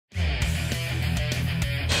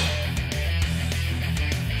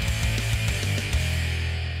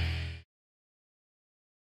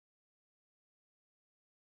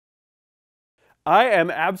I am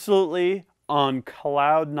absolutely on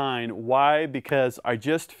cloud nine. Why? Because I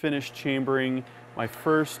just finished chambering my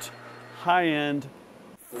first high-end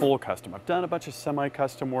full custom. I've done a bunch of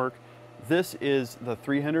semi-custom work. This is the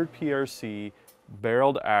 300 PRC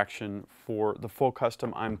barreled action for the full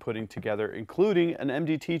custom I'm putting together, including an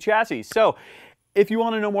MDT chassis. So if you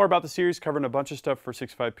want to know more about the series, covering a bunch of stuff for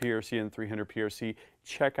 65 PRC and 300 PRC,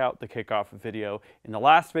 check out the kickoff video. In the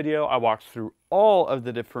last video, I walked through all of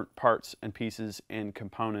the different parts and pieces and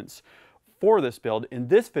components for this build. In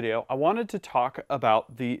this video, I wanted to talk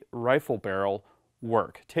about the rifle barrel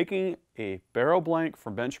work. Taking a barrel blank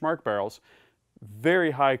from Benchmark Barrels,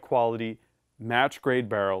 very high quality, match grade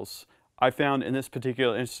barrels. I found in this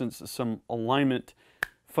particular instance some alignment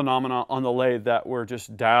phenomena on the lathe that were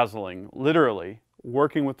just dazzling. Literally,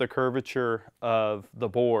 working with the curvature of the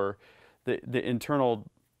bore, the internal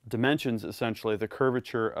dimensions, essentially, the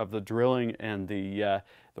curvature of the drilling and the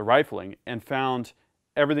rifling, and found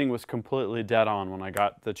everything was completely dead on when I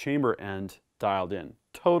got the chamber end dialed in.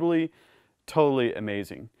 Totally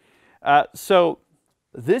amazing. So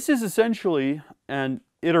this is essentially an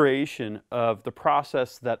iteration of the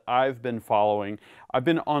process that I've been following. I've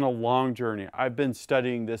been on a long journey. I've been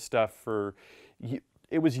studying this stuff for,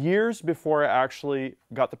 it was years before I actually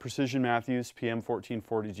got the Precision Matthews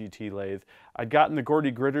PM-1440GT lathe. I'd gotten the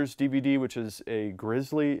Gordy Gritters DVD, which is a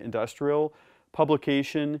Grizzly industrial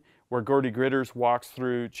publication where Gordy Gritters walks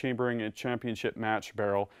through chambering a championship match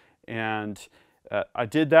barrel. And I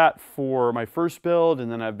did that for my first build,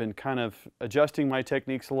 and then I've been kind of adjusting my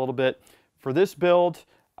techniques a little bit. For this build,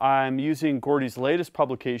 I'm using Gordy's latest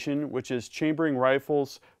publication, which is Chambering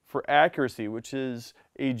Rifles for Accuracy, which is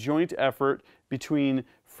a joint effort between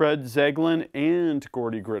Fred Zeglin and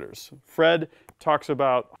Gordy Gritters. Fred talks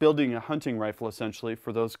about building a hunting rifle, essentially,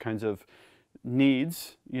 for those kinds of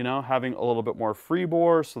needs, you know, having a little bit more free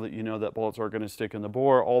bore so that you know that bullets are going to stick in the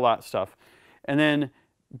bore, all that stuff. And then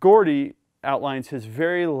Gordy outlines his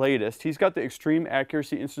very latest. He's got the Extreme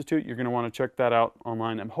Accuracy Institute. You're going to want to check that out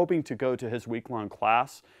online. I'm hoping to go to his week-long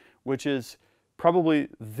class, which is probably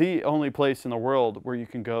the only place in the world where you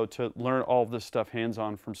can go to learn all of this stuff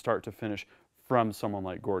hands-on from start to finish from someone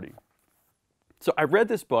like Gordy. So I read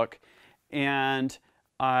this book, and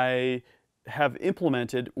I have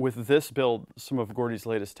implemented with this build some of Gordy's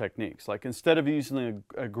latest techniques. Like, instead of using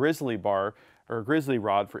a grizzly bar or a grizzly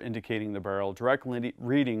rod for indicating the barrel, direct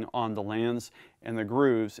reading on the lands and the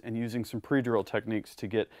grooves, and using some pre-drill techniques to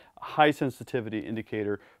get a high sensitivity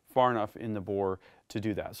indicator far enough in the bore to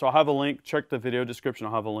do that. So I'll have a link, check the video description,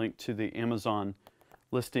 I'll have a link to the Amazon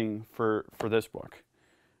listing for this book.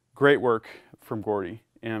 Great work from Gordy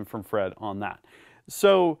and from Fred on that.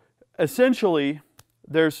 So essentially,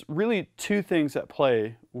 there's really two things at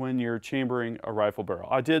play when you're chambering a rifle barrel.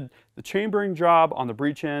 I did the chambering job on the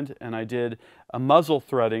breech end, and I did a muzzle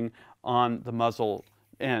threading on the muzzle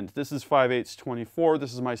end. This is 5/8-24.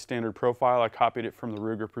 This is my standard profile. I copied it from the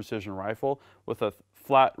Ruger Precision Rifle with a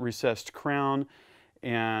flat recessed crown,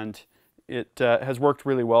 and it has worked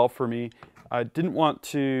really well for me. I didn't want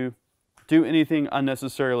to do anything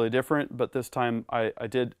unnecessarily different, but this time I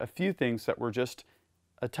did a few things that were just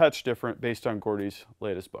a touch different based on Gordy's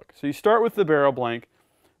latest book. So you start with the barrel blank.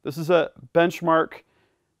 This is a Benchmark.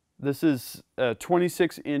 This is a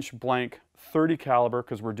 26-inch blank, 30 caliber,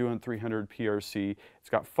 because we're doing 300 PRC. It's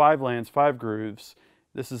got 5 lands, 5 grooves.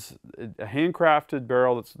 This is a handcrafted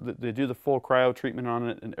barrel. They do the full cryo treatment on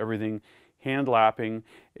it and everything, hand lapping.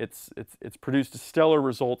 It's produced stellar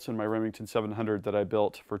results in my Remington 700 that I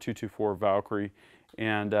built for 224 Valkyrie,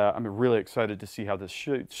 and I'm really excited to see how this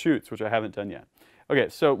shoots, which I haven't done yet. Okay,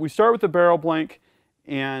 so we start with the barrel blank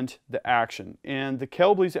and the action. And the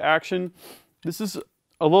Kelbley's action, this is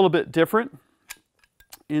a little bit different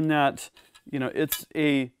in that, you know, it's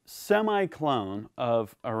a semi-clone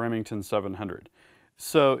of a Remington 700.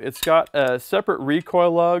 So it's got a separate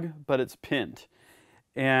recoil lug, but it's pinned.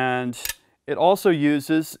 And it also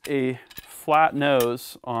uses a flat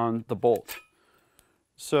nose on the bolt.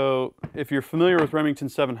 So if you're familiar with Remington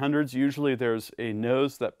 700s, usually there's a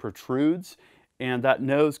nose that protrudes, and that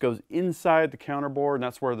nose goes inside the counterbore, and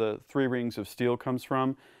that's where the 3 rings of steel comes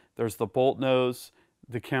from. There's the bolt nose,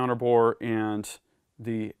 the counterbore, and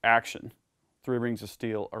the action. 3 rings of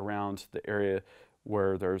steel around the area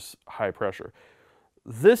where there's high pressure.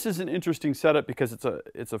 This is an interesting setup because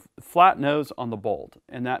it's a flat nose on the bolt,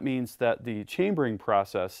 and that means that the chambering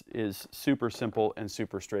process is super simple and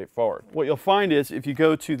super straightforward. What you'll find is if you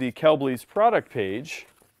go to the Kelbley's product page,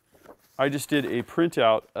 I just did a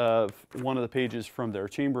printout of one of the pages from their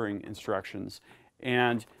chambering instructions,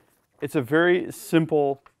 and it's a very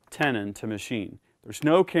simple tenon to machine. There's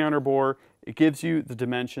no counterbore. It gives you the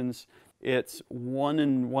dimensions. It's 1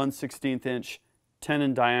 1/16 inch, 10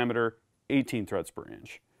 in diameter, 18 threads per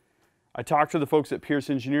inch. I talked to the folks at Pierce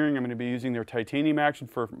Engineering. I'm going to be using their titanium action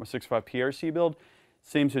for my 6.5 PRC build.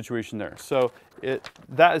 Same situation there. So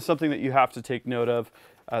that is something that you have to take note of.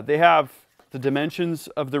 They have the dimensions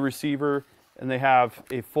of the receiver, and they have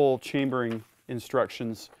a full chambering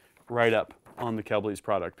instructions right up on the Kelbley's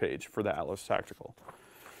product page for the Atlas Tactical.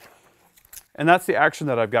 And that's the action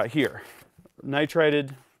that I've got here.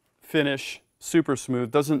 Nitrided finish, super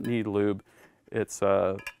smooth, doesn't need lube. It's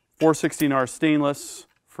 416R stainless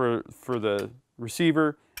for the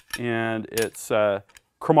receiver, and it's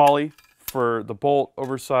chromoly for the bolt,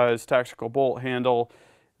 oversized tactical bolt handle,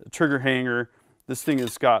 trigger hanger. This thing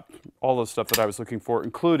has got all the stuff that I was looking for,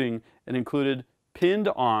 including an included pinned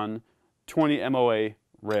on 20 MOA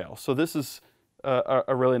rail. So this is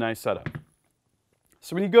a really nice setup.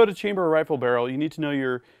 So when you go to chamber a rifle barrel, you need to know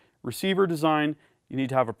your receiver design. You need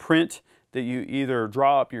to have a print that you either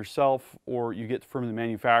draw up yourself or you get from the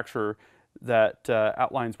manufacturer that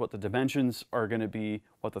outlines what the dimensions are going to be,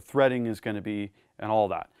 what the threading is going to be, and all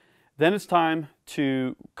that. Then it's time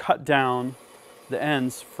to cut down the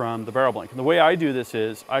ends from the barrel blank. And the way I do this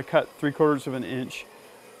is I cut 3/4 of an inch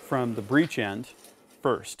from the breech end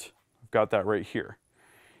first. I've got that right here.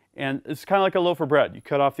 And it's kind of like a loaf of bread. You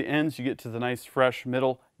cut off the ends, you get to the nice fresh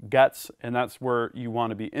middle guts, and that's where you want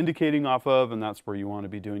to be indicating off of, and that's where you want to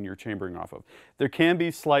be doing your chambering off of. There can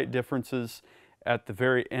be slight differences at the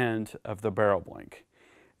very end of the barrel blank.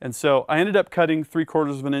 And so I ended up cutting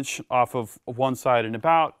 3/4 of an inch off of one side and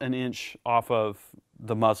about an inch off of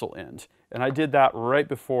the muzzle end. And I did that right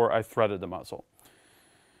before I threaded the muzzle.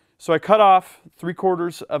 So I cut off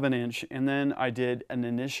 3/4 of an inch, and then I did an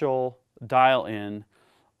initial dial in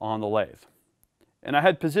on the lathe. And I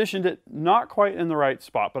had positioned it not quite in the right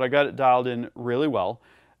spot, but I got it dialed in really well,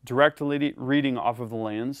 directly reading off of the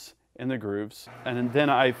lands and the grooves. And then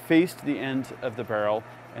I faced the end of the barrel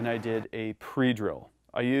and I did a pre-drill.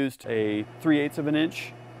 I used a 3/8 of an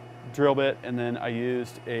inch drill bit, and then I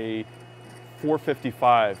used a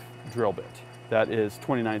 455 drill bit. That is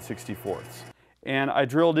 29/64. And I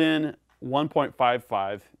drilled in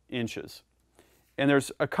 1.55 inches. And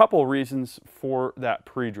there's a couple reasons for that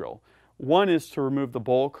pre-drill. One is to remove the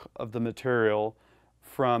bulk of the material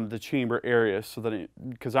from the chamber area, so that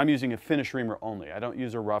because I'm using a finish reamer only. I don't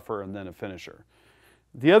use a rougher and then a finisher.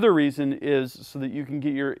 The other reason is so that you can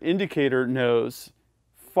get your indicator nose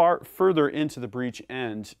far further into the breech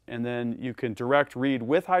end, and then you can direct read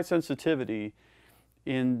with high sensitivity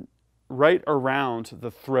in right around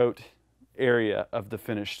the throat area of the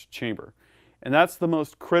finished chamber. And that's the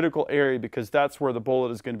most critical area, because that's where the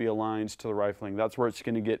bullet is going to be aligned to the rifling. That's where it's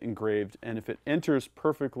going to get engraved. And if it enters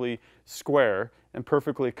perfectly square and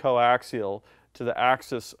perfectly coaxial to the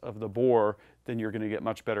axis of the bore, then you're going to get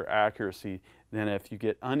much better accuracy than if you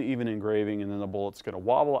get uneven engraving and then the bullet's going to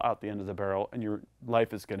wobble out the end of the barrel and your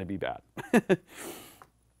life is going to be bad.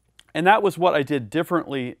 And that was what I did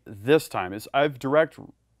differently this time. Is I've direct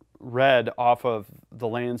read off of the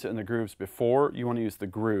lands and the grooves before. You want to use the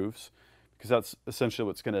grooves, because that's essentially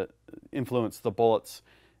what's going to influence the bullet's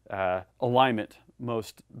alignment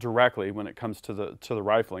most directly when it comes to the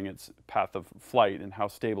rifling, its path of flight and how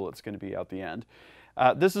stable it's going to be out the end.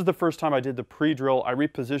 This is the first time I did the pre-drill. I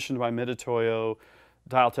repositioned my Mitutoyo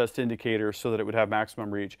dial test indicator so that it would have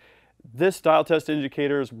maximum reach. This dial test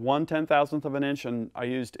indicator is 1/10,000th of an inch, and I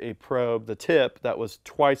used a probe, the tip, that was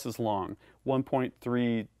twice as long,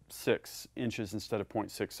 1.36 inches instead of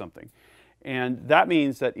 0.6 something. And that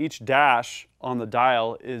means that each dash on the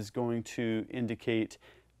dial is going to indicate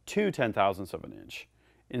 2/10,000ths of an inch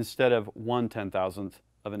instead of 1/10,000th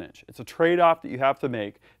of an inch. It's a trade-off that you have to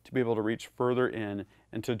make to be able to reach further in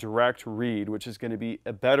and to direct read, which is going to be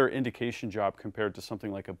a better indication job compared to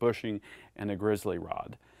something like a bushing and a grizzly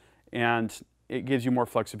rod. And it gives you more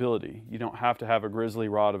flexibility. You don't have to have a grizzly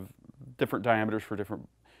rod of different diameters for different,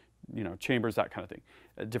 chambers, that kind of thing,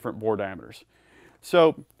 different bore diameters.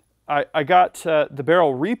 So I got the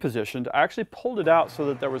barrel repositioned. I actually pulled it out so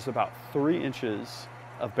that there was about 3 inches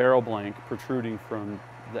of barrel blank protruding from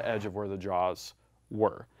the edge of where the jaws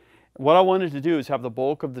were. What I wanted to do is have the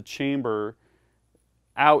bulk of the chamber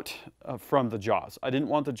out from the jaws. I didn't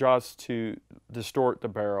want the jaws to distort the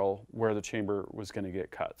barrel where the chamber was going to get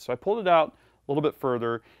cut. So I pulled it out a little bit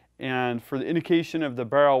further, and for the indication of the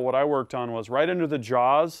barrel, what I worked on was right under the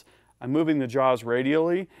jaws. I'm moving the jaws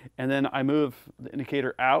radially, and then I move the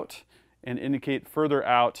indicator out and indicate further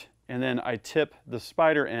out, and then I tip the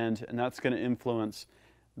spider end, and that's going to influence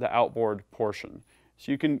the outboard portion.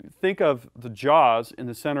 So you can think of the jaws in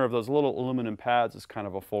the center of those little aluminum pads as kind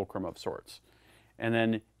of a fulcrum of sorts. And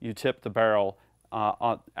then you tip the barrel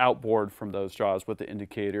outboard from those jaws with the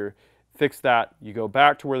indicator. Fix that, you go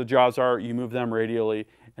back to where the jaws are, you move them radially,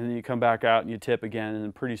 and then you come back out and you tip again, and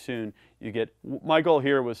then pretty soon you get, my goal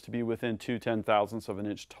here was to be within 2/10,000ths of an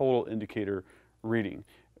inch total indicator reading.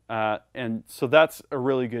 And so that's a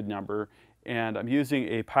really good number. And I'm using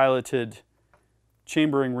a piloted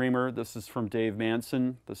chambering reamer. This is from Dave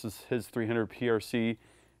Manson. This is his 300 PRC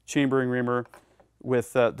chambering reamer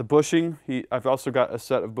with the bushing. I've also got a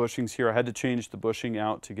set of bushings here. I had to change the bushing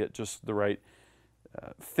out to get just the right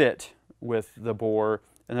fit with the bore.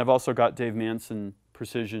 And I've also got Dave Manson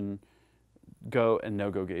precision go and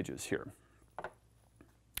no-go gauges here.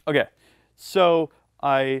 Okay, so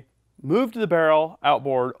I moved the barrel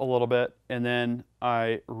outboard a little bit, and then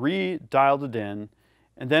I re-dialed it in,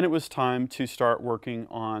 and then it was time to start working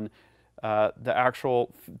on the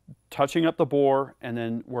actual touching up the bore and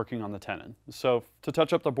then working on the tenon. So to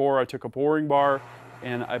touch up the bore, I took a boring bar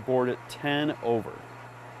and I bored it 10 over.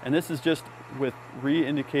 And this is just with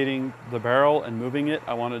re-indicating the barrel and moving it.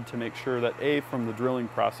 I wanted to make sure that A, from the drilling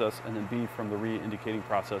process, and then B, from the re-indicating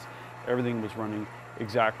process, everything was running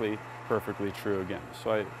exactly perfectly true again.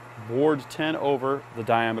 So I bored 10 over the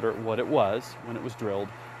diameter, what it was when it was drilled,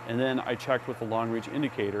 and then I checked with the long reach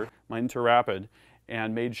indicator, my interrapid,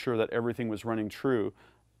 and made sure that everything was running true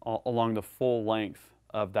along the full length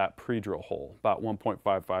of that pre-drill hole, about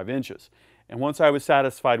 1.55 inches. And once I was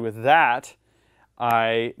satisfied with that,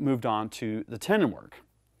 I moved on to the tenon work.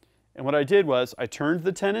 And what I did was I turned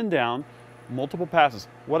the tenon down multiple passes.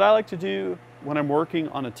 What I like to do when I'm working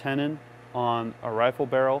on a tenon on a rifle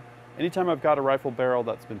barrel, anytime I've got a rifle barrel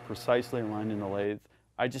that's been precisely aligned in the lathe,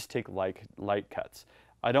 I just take light cuts.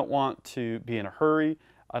 I don't want to be in a hurry.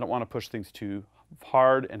 I don't want to push things too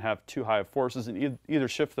hard and have too high of forces and either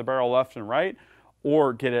shift the barrel left and right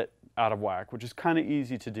or get it out of whack, which is kind of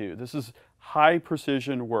easy to do. This is high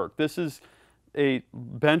precision work. This is a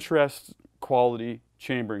bench rest quality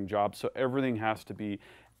chambering job, so everything has to be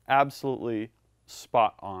absolutely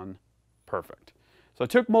spot on perfect. So I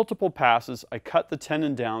took multiple passes, I cut the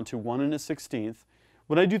tenon down to 1 1/16.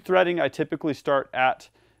 When I do threading, I typically start at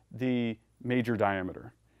the major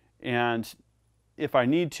diameter. And if I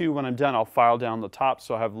need to, when I'm done, I'll file down the top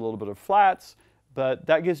so I have a little bit of flats, but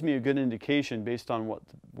that gives me a good indication based on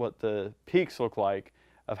what the peaks look like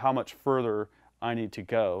of how much further I need to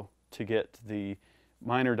go to get the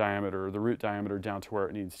minor diameter, or the root diameter, down to where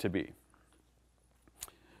it needs to be.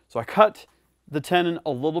 So I cut the tenon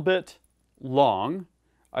a little bit long.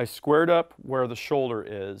 I squared up where the shoulder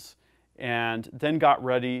is and then got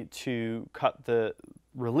ready to cut the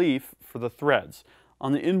relief for the threads.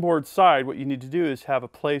 On the inboard side, what you need to do is have a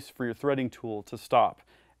place for your threading tool to stop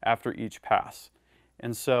after each pass.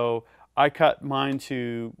 And so I cut mine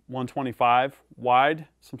to 125 wide.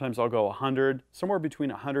 Sometimes I'll go 100, somewhere between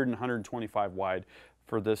 100 and 125 wide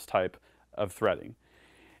for this type of threading.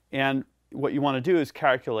 And what you want to do is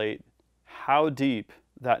calculate how deep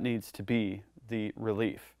that needs to be, the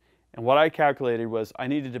relief. And what I calculated was I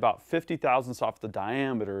needed about 50 thousandths off the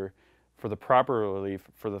diameter for the proper relief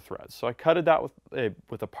for the threads. So I cutted that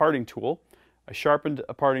with a parting tool. I sharpened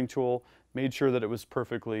a parting tool, made sure that it was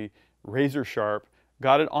perfectly razor sharp,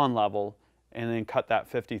 got it on level, and then cut that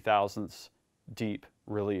 50 thousandths deep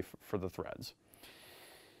relief for the threads.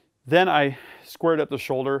 Then I squared up the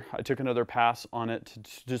shoulder. I took another pass on it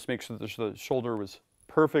to just make sure that the shoulder was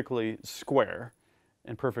perfectly square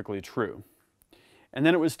and perfectly true. And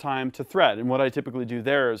then it was time to thread. And what I typically do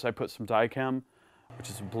there is I put some die chem, which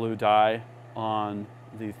is a blue dye, on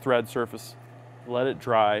the thread surface, let it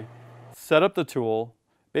dry, set up the tool,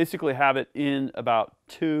 basically have it in about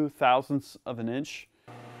 2/1000ths of an inch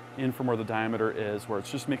in from where the diameter is, where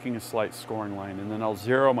it's just making a slight scoring line, and then I'll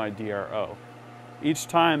zero my DRO. Each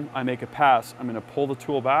time I make a pass, I'm going to pull the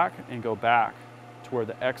tool back and go back to where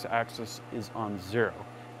the x-axis is on 0.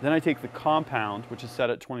 Then I take the compound, which is set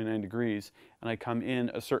at 29 degrees, and I come in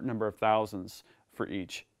a certain number of thousandths for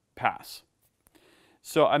each pass.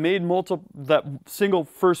 So I made that single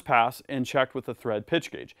first pass and checked with the thread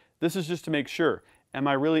pitch gauge. This is just to make sure, am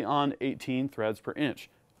I really on 18 threads per inch?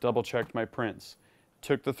 Double checked my prints.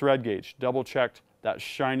 Took the thread gauge, double checked that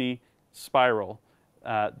shiny spiral,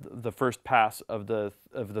 the first pass of the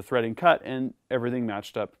threading cut, and everything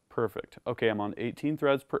matched up perfect. Okay, I'm on 18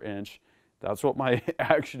 threads per inch. That's what my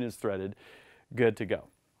action is threaded. Good to go.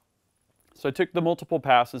 So I took the multiple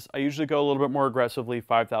passes. I usually go a little bit more aggressively,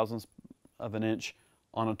 5/1000ths of an inch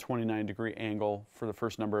on a 29-degree angle for the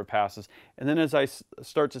first number of passes. And then as I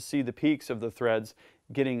start to see the peaks of the threads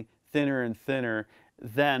getting thinner and thinner,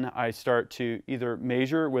 then I start to either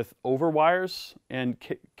measure with over wires, and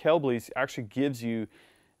Kelbley's actually gives you,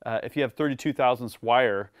 if you have 32 thousandths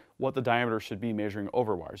wire, what the diameter should be measuring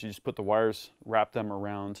over wires. You just put the wires, wrap them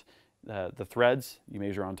around the threads, you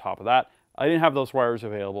measure on top of that. I didn't have those wires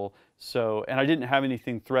available, and I didn't have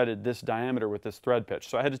anything threaded this diameter with this thread pitch,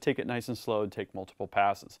 so I had to take it nice and slow and take multiple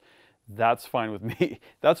passes. That's fine with me.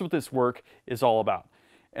 That's what this work is all about.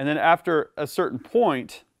 And then after a certain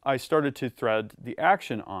point, I started to thread the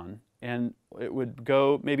action on, and it would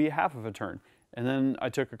go maybe half of a turn, and then I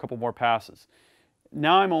took a couple more passes.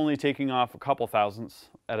 Now I'm only taking off a couple thousandths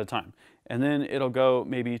at a time, and then it'll go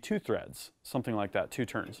maybe 2 threads, something like that, 2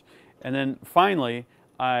 turns. And then finally,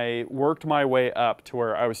 I worked my way up to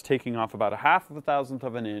where I was taking off about a half of a thousandth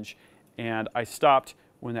of an inch, and I stopped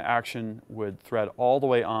when the action would thread all the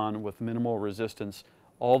way on with minimal resistance,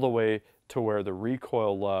 all the way to where the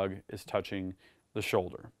recoil lug is touching the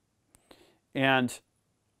shoulder. And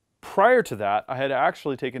prior to that, I had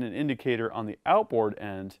actually taken an indicator on the outboard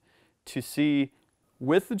end to see,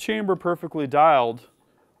 with the chamber perfectly dialed,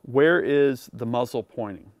 where is the muzzle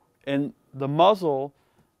pointing. And the muzzle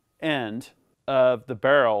end of the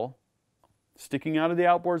barrel sticking out of the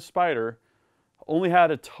outboard spider only had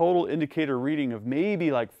a total indicator reading of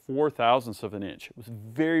maybe like 4 thousandths of an inch. It was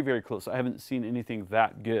very, very close. I haven't seen anything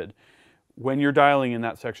that good when you're dialing in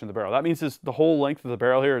that section of the barrel. That means the whole length of the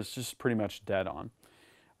barrel here is just pretty much dead on.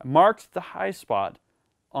 I marked the high spot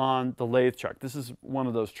on the lathe chuck. This is one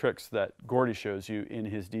of those tricks that Gordy shows you in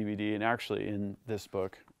his DVD and actually in this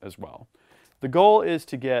book as well. The goal is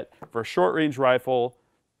to get, for a short range rifle,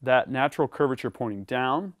 that natural curvature pointing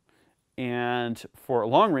down, and for a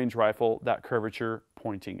long range rifle, that curvature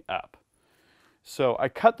pointing up. So I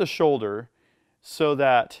cut the shoulder so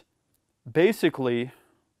that basically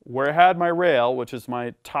where I had my rail, which is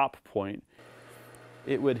my top point,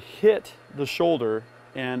 it would hit the shoulder,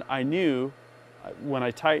 and I knew when I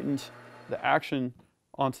tightened the action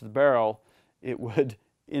onto the barrel, it would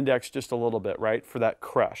index just a little bit, right, for that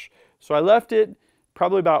crush. So I left it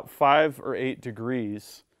probably about 5 or 8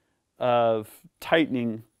 degrees of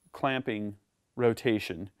tightening, clamping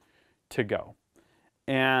rotation to go.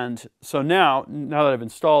 And so now that I've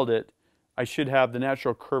installed it, I should have the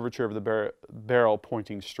natural curvature of the barrel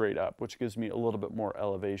pointing straight up, which gives me a little bit more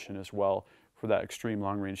elevation as well for that extreme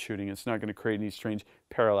long-range shooting. It's not going to create any strange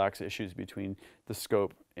parallax issues between the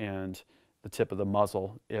scope and the tip of the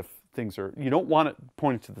muzzle if things are... You don't want it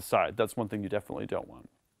pointing to the side. That's one thing you definitely don't want.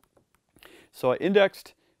 So I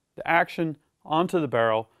indexed the action onto the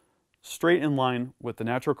barrel, straight in line with the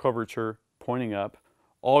natural curvature pointing up,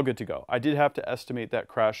 all good to go. I did have to estimate that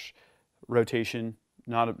crush rotation,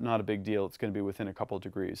 not a big deal. It's going to be within a couple of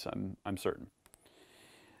degrees, I'm certain.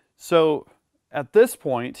 So at this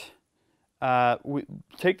point, we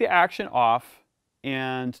take the action off,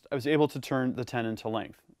 and I was able to turn the tenon to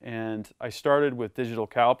length. And I started with digital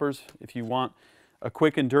calipers. If you want a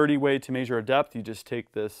quick and dirty way to measure a depth, you just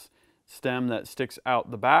take this stem that sticks out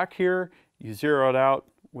the back here, you zero it out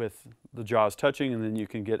with the jaws touching, and then you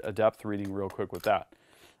can get a depth reading real quick with that.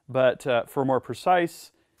 But for more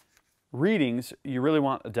precise readings, you really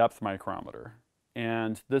want a depth micrometer.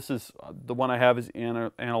 And this is, the one I have is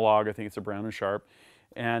analog, I think it's a Brown and Sharp,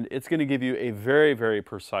 and it's going to give you a very, very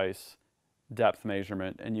precise depth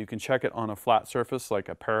measurement, and you can check it on a flat surface like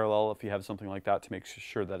a parallel if you have something like that to make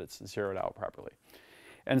sure that it's zeroed out properly.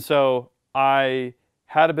 And so I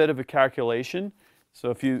had a bit of a calculation. So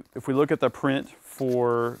if we look at the print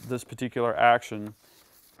for this particular action,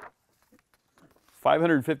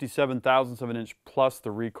 557 thousandths of an inch plus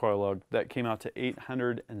the recoil lug, that came out to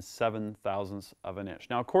 807 thousandths of an inch.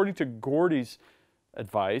 Now, according to Gordy's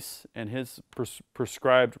advice and his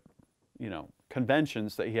prescribed,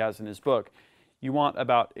 conventions that he has in his book, you want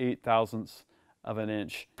about 8 thousandths of an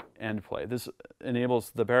inch end play. This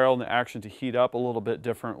enables the barrel and the action to heat up a little bit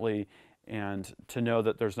differently, and to know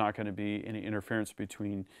that there's not going to be any interference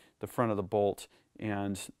between the front of the bolt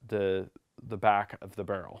and the back of the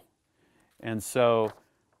barrel. And so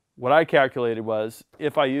what I calculated was,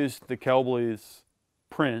 if I used the Kelbley's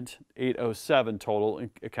print, 807 total,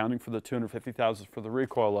 accounting for the 250 thousandths for the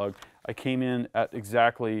recoil lug, I came in at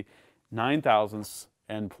exactly 9 thousandths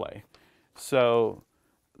end play. So,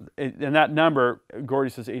 and that number, Gordy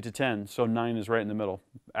says 8 to 10, so 9 is right in the middle.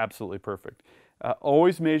 Absolutely perfect.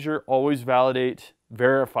 Always measure, always validate,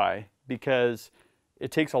 verify, because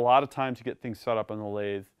it takes a lot of time to get things set up on the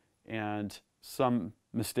lathe, and some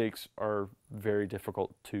mistakes are very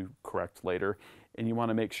difficult to correct later. And you want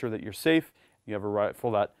to make sure that you're safe, you have a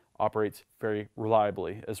rifle that operates very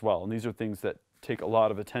reliably as well. And these are things that take a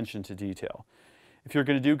lot of attention to detail. If you're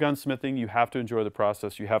going to do gunsmithing, you have to enjoy the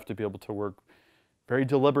process. You have to be able to work very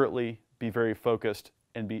deliberately, be very focused,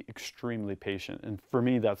 and be extremely patient. And for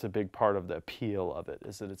me, that's a big part of the appeal of it,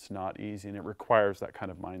 is that it's not easy and it requires that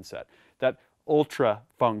kind of mindset. That ultra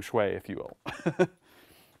feng shui, if you will.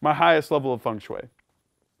 My highest level of feng shui.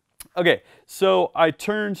 Okay, so I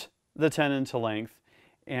turned the tenon to length,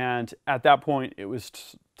 and at that point it was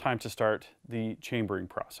time to start the chambering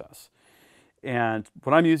process. And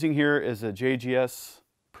what I'm using here is a JGS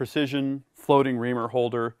precision floating reamer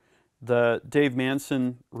holder. The Dave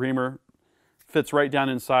Manson reamer fits right down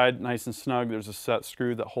inside, nice and snug. There's a set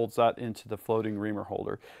screw that holds that into the floating reamer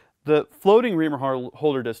holder. The floating reamer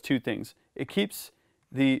holder does two things. It keeps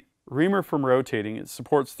the reamer from rotating. It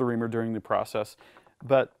supports the reamer during the process,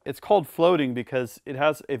 but it's called floating because it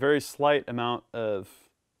has a very slight amount of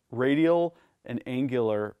radial and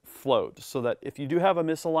angular float, so that if you do have a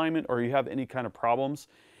misalignment or you have any kind of problems,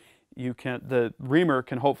 the reamer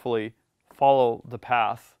can hopefully follow the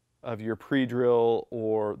path of your pre-drill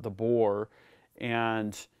or the bore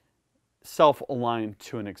and self-align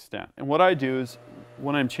to an extent. And what I do is,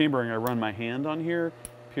 when I'm chambering, I run my hand on here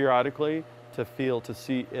periodically to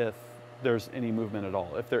see if there's any movement at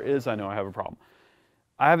all. If there is, I know I have a problem.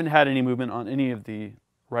 I haven't had any movement on any of the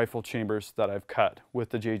rifle chambers that I've cut with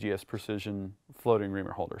the JGS Precision floating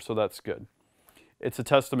reamer holder, so that's good. It's a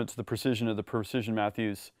testament to the precision of the Precision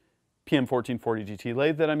Matthews PM-1440GT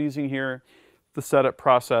lathe that I'm using here, the setup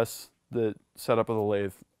process, the setup of the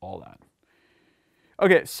lathe, all that.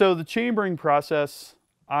 Okay, so the chambering process,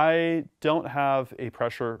 I don't have a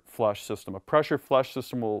pressure flush system. A pressure flush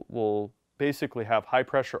system will basically have high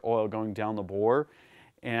pressure oil going down the bore,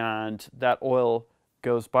 and that oil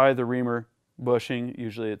goes by the reamer bushing.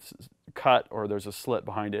 Usually it's cut or there's a slit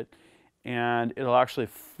behind it, and it'll actually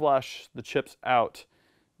flush the chips out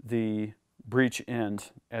the breech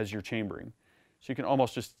end as you're chambering. So you can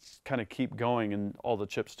almost just kind of keep going and all the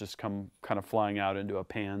chips just come kind of flying out into a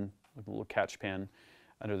pan, like a little catch pan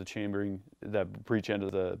under the chambering, the breech end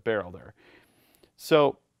of the barrel there.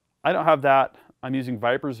 So I don't have that. I'm using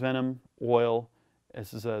Viper's Venom oil.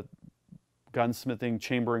 This is a gunsmithing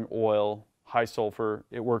chambering oil, high sulfur.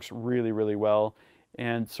 It works really, really well.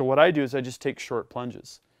 And so what I do is I just take short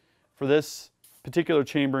plunges. For this particular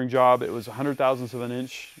chambering job, it was 100,000ths of an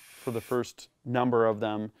inch for the first number of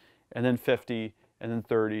them, and then 50, and then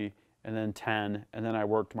 30, and then 10, and then I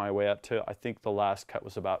worked my way up to, I think the last cut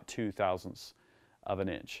was about 2,000ths of an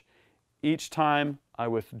inch. Each time I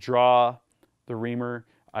withdraw the reamer,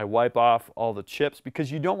 I wipe off all the chips,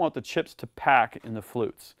 because you don't want the chips to pack in the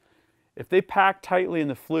flutes. If they pack tightly in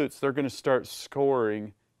the flutes, they're going to start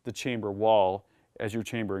scoring the chamber wall as you're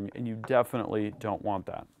chambering, and you definitely don't want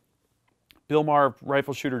that. Bill Maher of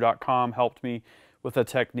rifleshooter.com helped me with a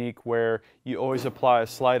technique where you always apply a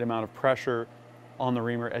slight amount of pressure on the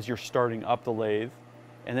reamer as you're starting up the lathe,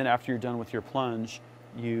 and then after you're done with your plunge,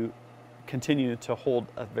 you continue to hold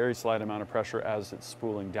a very slight amount of pressure as it's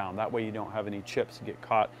spooling down. That way you don't have any chips get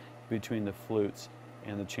caught between the flutes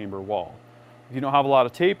and the chamber wall. If you don't have a lot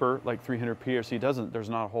of taper, like 300 PRC doesn't, there's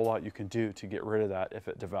not a whole lot you can do to get rid of that if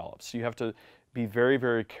it develops. So you have to be very,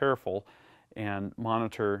 very careful and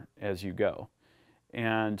monitor as you go.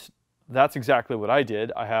 And that's exactly what I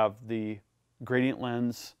did. I have the gradient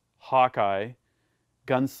lens Hawkeye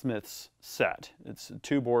gunsmith's set. It's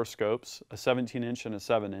 2 bore scopes, a 17-inch and a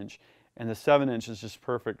 7-inch. And the 7-inch is just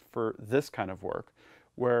perfect for this kind of work,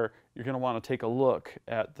 where you're going to want to take a look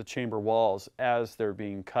at the chamber walls as they're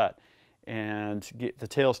being cut and get the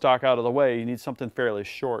tail stock out of the way. You need something fairly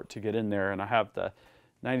short to get in there, and I have the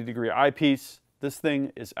 90-degree eyepiece. This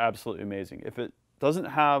thing is absolutely amazing. If it doesn't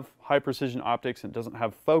have high precision optics and doesn't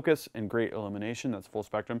have focus and great illumination, that's full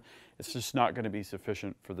spectrum, it's just not going to be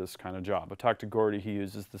sufficient for this kind of job. I talked to Gordy, he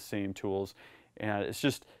uses the same tools, and it's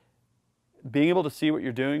just being able to see what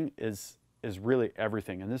you're doing is really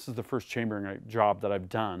everything. And this is the first chambering job that I've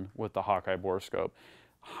done with the Hawkeye bore scope.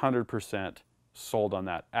 100% sold on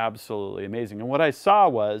that. Absolutely amazing. And what I saw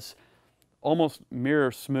was almost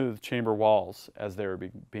mirror smooth chamber walls as they were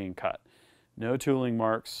being cut. No tooling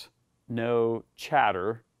marks, no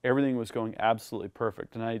chatter. Everything was going absolutely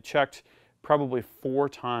perfect. And I checked probably 4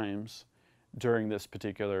 times during this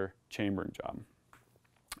particular chambering job.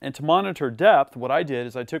 And to monitor depth, what I did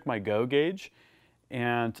is I took my go gauge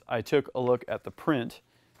and I took a look at the print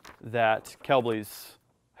that Kelbley's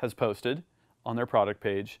has posted on their product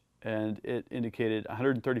page, and it indicated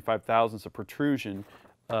 135 thousandths of protrusion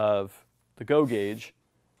of the go gauge,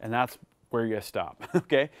 and that's where you stop.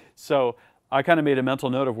 Okay, so I kind of made a mental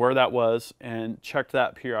note of where that was and checked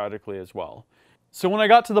that periodically as well. So when I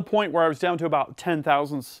got to the point where I was down to about 10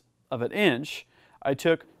 thousandths of an inch, I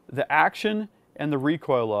took the action and the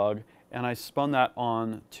recoil lug and I spun that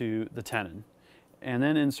on to the tenon and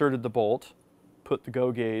then inserted the bolt put the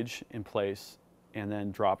go gauge in place, and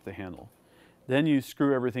then drop the handle. Then you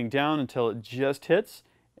screw everything down until it just hits,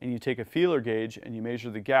 and you take a feeler gauge and you measure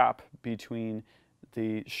the gap between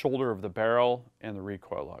the shoulder of the barrel and the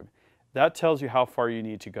recoil lug. That tells you how far you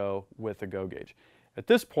need to go with the go gauge. At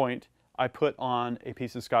this point, I put on a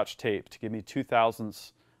piece of Scotch tape to give me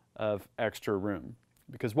 2/1000 of extra room.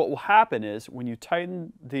 Because what will happen is when you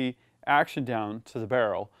tighten the action down to the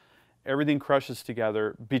barrel, everything crushes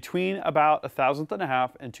together between about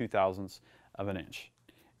 1/1000 and 2/1000 of an inch.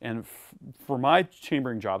 And for my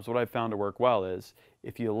chambering jobs, what I've found to work well is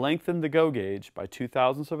if you lengthen the go gauge by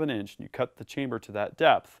 2/1000 of an inch and you cut the chamber to that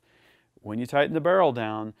depth, when you tighten the barrel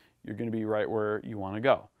down, you're going to be right where you want to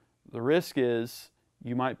go. The risk is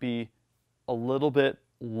you might be a little bit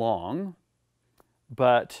long,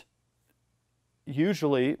 but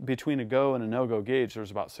usually between a go and a no-go gauge, there's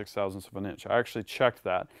about 6/1000 of an inch. I actually checked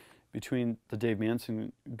that. Between the Dave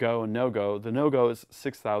Manson go and no-go, the no-go is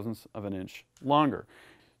 6/1000 of an inch longer.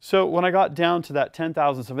 So when I got down to that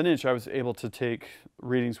 10/1000 of an inch, I was able to take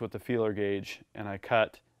readings with the feeler gauge, and I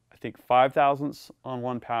cut, I think, 5/1000 on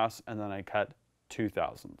one pass, and then I cut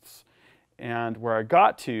 2/1000. And where I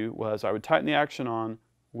got to was I would tighten the action on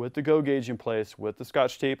with the go gauge in place, with the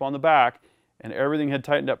Scotch tape on the back, and everything had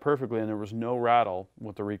tightened up perfectly, and there was no rattle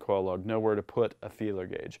with the recoil lug, nowhere to put a feeler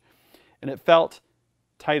gauge. And it felt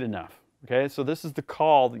tight enough. Okay, so this is the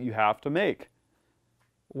call that you have to make.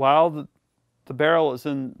 While the barrel is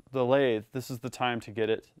in the lathe, this is the time to get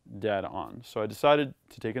it dead on. So I decided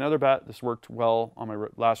to take another bet. This worked well on my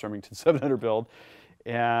last Remington 700 build,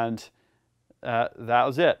 and that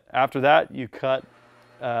was it. After that, you cut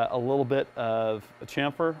a little bit of a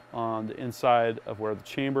chamfer on the inside of where the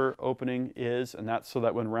chamber opening is, and that's so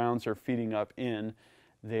that when rounds are feeding up in,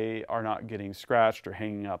 they are not getting scratched or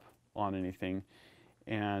hanging up on anything.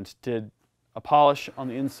 And did a polish on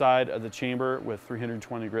the inside of the chamber with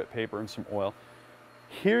 320 grit paper and some oil.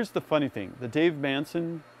 Here's the funny thing. The Dave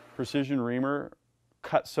Manson precision reamer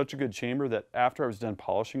cut such a good chamber that after I was done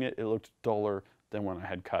polishing it, it looked duller than when I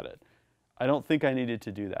had cut it. I don't think I needed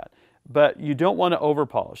to do that. But you don't want to over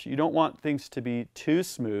polish. You don't want things to be too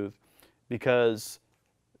smooth because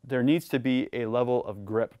there needs to be a level of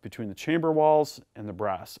grip between the chamber walls and the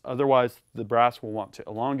brass. Otherwise, the brass will want to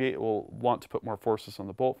elongate, will want to put more forces on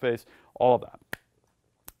the bolt face, all of that.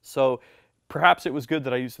 So perhaps it was good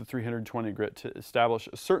that I used the 320 grit to establish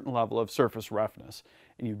a certain level of surface roughness.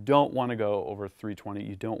 And you don't want to go over 320.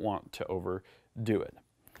 You don't want to overdo it.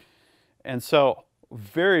 And so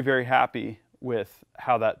very, very happy with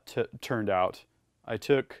how that turned out. I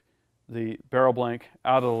took the barrel blank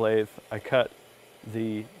out of the lathe. I cut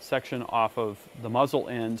the section off of the muzzle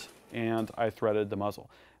end, and I threaded the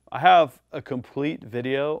muzzle. I have a complete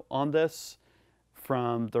video on this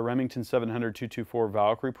from the Remington 700 224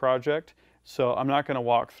 Valkyrie project, so I'm not going to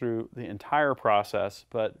walk through the entire process,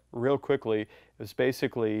 but real quickly, it was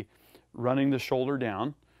basically running the shoulder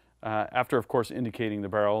down, after of course indicating the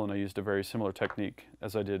barrel, and I used a very similar technique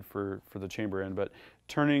as I did for the chamber end, but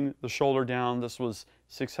turning the shoulder down. This was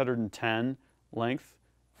 610 length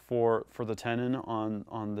for the tenon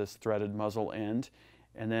on this threaded muzzle end,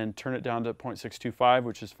 and then turn it down to 0.625,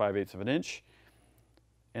 which is 5/8 of an inch.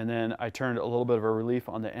 And then I turned a little bit of a relief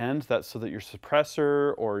on the end. That's so that your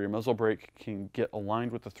suppressor or your muzzle brake can get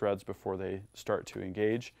aligned with the threads before they start to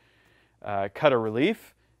engage. Cut a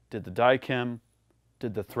relief, did the die chem,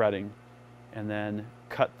 did the threading, and then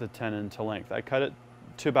cut the tenon to length. I cut it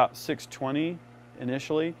to about 620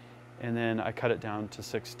 initially, and then I cut it down to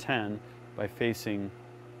 610 by facing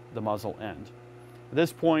the muzzle end. At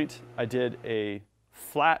this point, I did a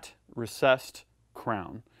flat recessed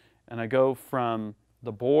crown, and I go from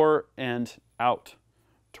the bore end out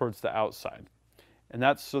towards the outside. And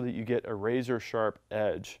that's so that you get a razor sharp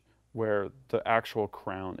edge where the actual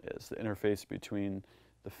crown is, the interface between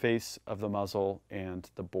the face of the muzzle and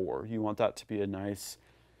the bore. You want that to be a nice,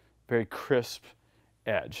 very crisp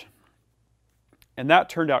edge. And that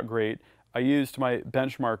turned out great. I used my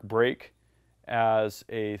benchmark brake as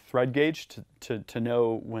a thread gauge to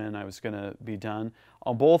know when I was going to be done.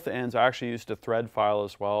 On both ends, I actually used a thread file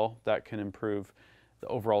as well. That can improve the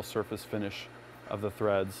overall surface finish of the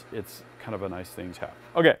threads. It's kind of a nice thing to have.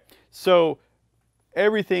 Okay, so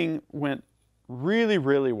everything went really,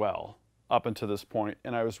 really well up until this point,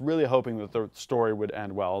 and I was really hoping that the story would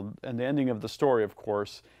end well. And the ending of the story, of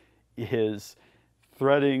course, is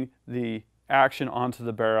threading the action onto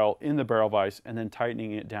the barrel in the barrel vise and then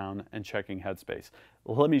tightening it down and checking headspace.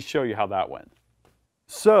 Let me show you how that went.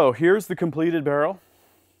 So here's the completed barrel.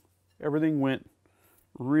 Everything went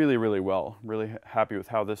really, really well. Really happy with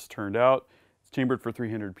how this turned out. It's chambered for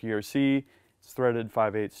 300 PRC. It's threaded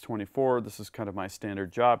 5/8 24. This is kind of my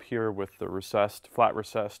standard job here with the recessed, flat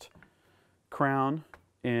recessed crown.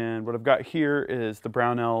 And what I've got here is the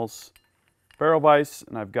Brownell's barrel vise,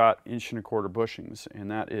 and I've got 1¼ inch bushings,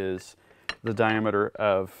 and that is the diameter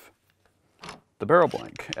of the barrel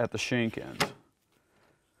blank at the shank end.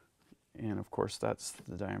 And of course that's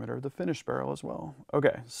the diameter of the finished barrel as well.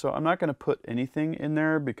 Okay, so I'm not going to put anything in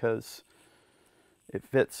there because it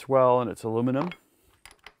fits well and it's aluminum.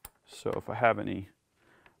 So if I have any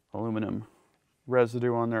aluminum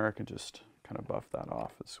residue on there, I can just kind of buff that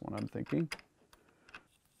off is what I'm thinking.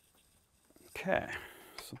 Okay,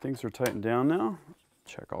 so things are tightened down now.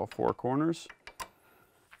 Check all 4 corners.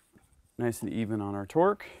 Nice and even on our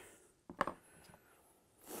torque.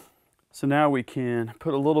 So now we can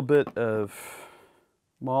put a little bit of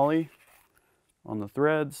moly on the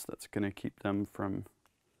threads. That's going to keep them from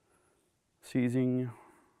seizing.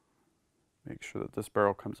 Make sure that this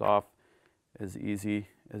barrel comes off as easy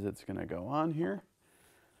as it's going to go on here.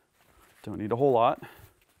 Don't need a whole lot.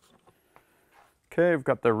 Okay, I've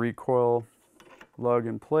got the recoil lug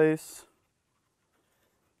in place.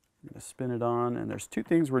 I'm going to spin it on, and there's 2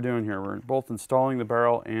 things we're doing here. We're both installing the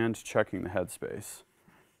barrel and checking the headspace.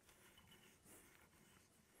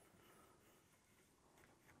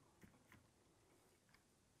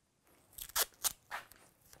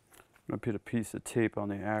 I'm going to put a piece of tape on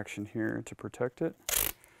the action here to protect it.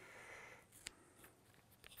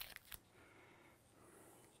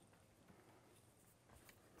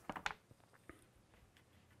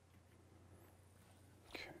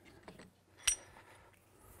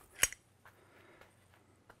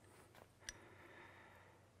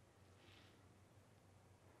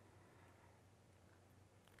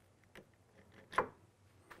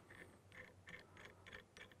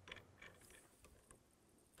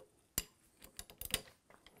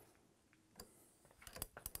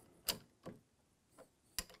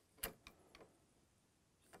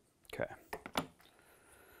 Okay.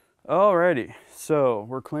 Alrighty, so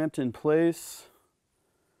we're clamped in place.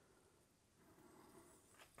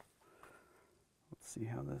 Let's see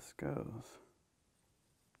how this goes.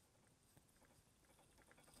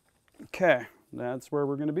 Okay, that's where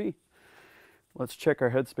we're going to be. Let's check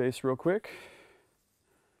our headspace real quick.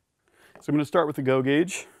 So I'm going to start with the go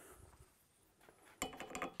gauge.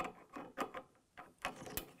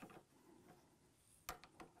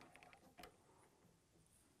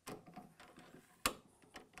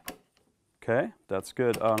 Okay, that's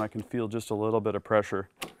good. Oh, and I can feel just a little bit of pressure.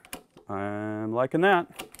 I'm liking that.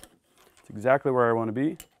 It's exactly where I want to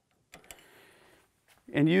be.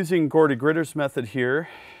 And using Gordy Gritter's method here,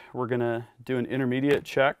 we're going to do an intermediate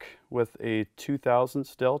check with a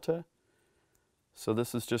 2/1000 delta. So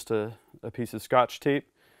this is just a piece of Scotch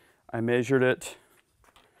tape. I measured it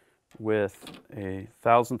with a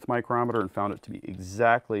 1,000th micrometer and found it to be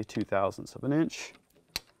exactly 2/1000 of an inch.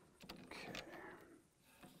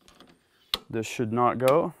 This should not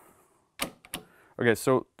go. Okay,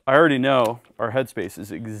 so I already know our headspace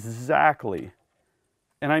is exactly,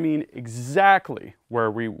 and I mean exactly,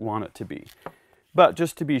 where we want it to be. But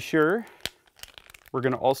just to be sure, we're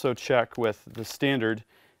going to also check with the standard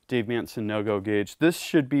Dave Manson no-go gauge. This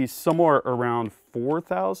should be somewhere around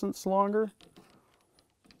 4/1000 longer.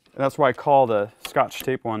 And that's why I call the Scotch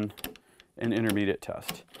tape one an intermediate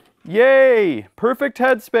test. Yay! Perfect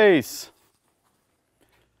headspace!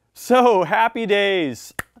 So, happy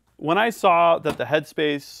days. When I saw that the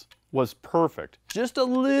headspace was perfect, just a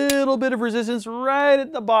little bit of resistance right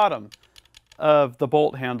at the bottom of the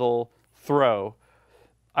bolt handle throw,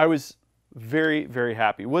 I was very, very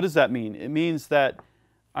happy. What does that mean? It means that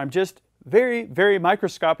I'm just very, very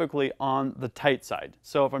microscopically on the tight side.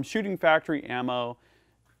 So if I'm shooting factory ammo,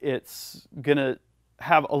 it's gonna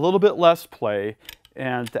have a little bit less play,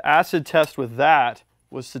 and the acid test with that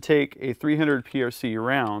was to take a 300 PRC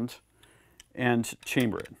round and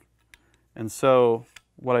chamber it. And so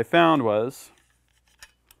what I found was,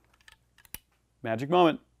 magic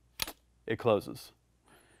moment, it closes.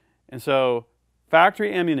 And so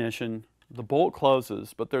factory ammunition, the bolt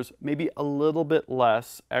closes, but there's maybe a little bit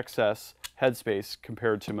less excess headspace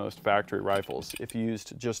compared to most factory rifles if you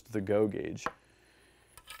used just the go gauge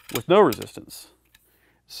with no resistance.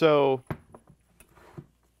 So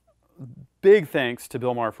big thanks to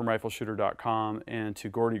Bill Maher from rifleshooter.com and to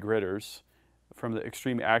Gordy Gritters from the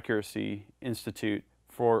Extreme Accuracy Institute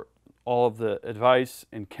for all of the advice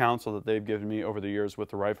and counsel that they've given me over the years with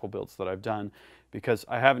the rifle builds that I've done, because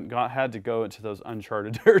I haven't had to go into those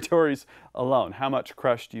uncharted territories alone. How much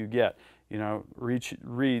crush do you get? You know,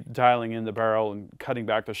 redialing in the barrel and cutting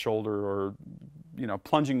back the shoulder, or, you know,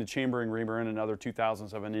 plunging the chambering reamer in another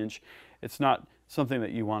 2/1000 of an inch. It's not something that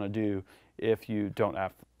you want to do if you don't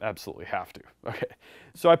absolutely have to. Okay,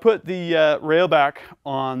 so I put the rail back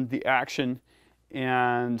on the action,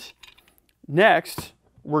 and next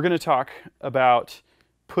we're going to talk about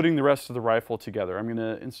putting the rest of the rifle together. I'm going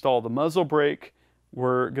to install the muzzle brake.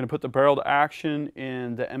 We're going to put the barrel to action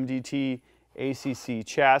in the MDT ACC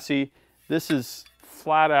chassis. This is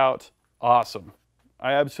flat out awesome.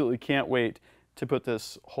 I absolutely can't wait to put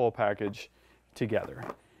this whole package together.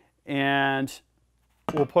 And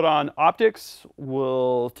we'll put on optics,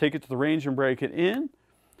 we'll take it to the range and break it in.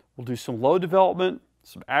 We'll do some load development,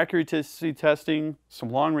 some accuracy testing, some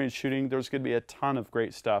long range shooting. There's going to be a ton of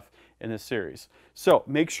great stuff in this series. So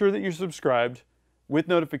make sure that you're subscribed with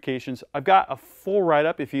notifications. I've got a full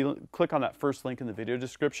write-up. If you click on that first link in the video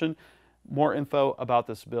description, more info about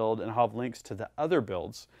this build, and I'll have links to the other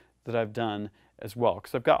builds that I've done as well,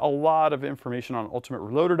 because I've got a lot of information on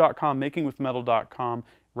ultimatereloader.com, makingwithmetal.com,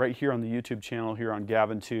 right here on the YouTube channel here on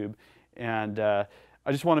GavinTube, and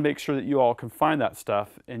I just want to make sure that you all can find that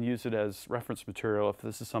stuff and use it as reference material if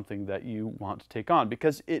this is something that you want to take on,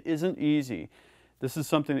 because it isn't easy. This is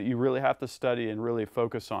something that you really have to study and really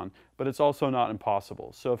focus on, but it's also not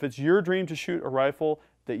impossible. So if it's your dream to shoot a rifle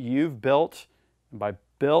that you've built, and by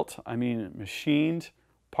built I mean machined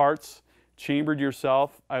parts, chambered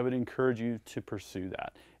yourself, I would encourage you to pursue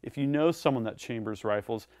that. If you know someone that chambers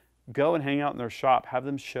rifles, go and hang out in their shop, have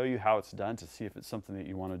them show you how it's done to see if it's something that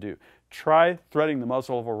you want to do. Try threading the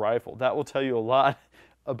muzzle of a rifle. That will tell you a lot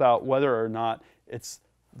about whether or not it's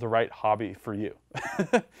the right hobby for you.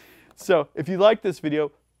 So if you like this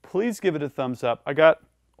video, please give it a thumbs up. I got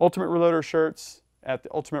Ultimate Reloader shirts at the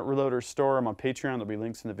Ultimate Reloader store. I'm on Patreon. There'll be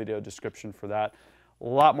links in the video description for that. A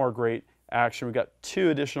lot more great action. We got 2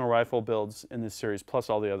 additional rifle builds in this series, plus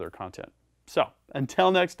all the other content. So until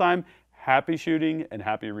next time, happy shooting and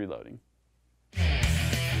happy reloading.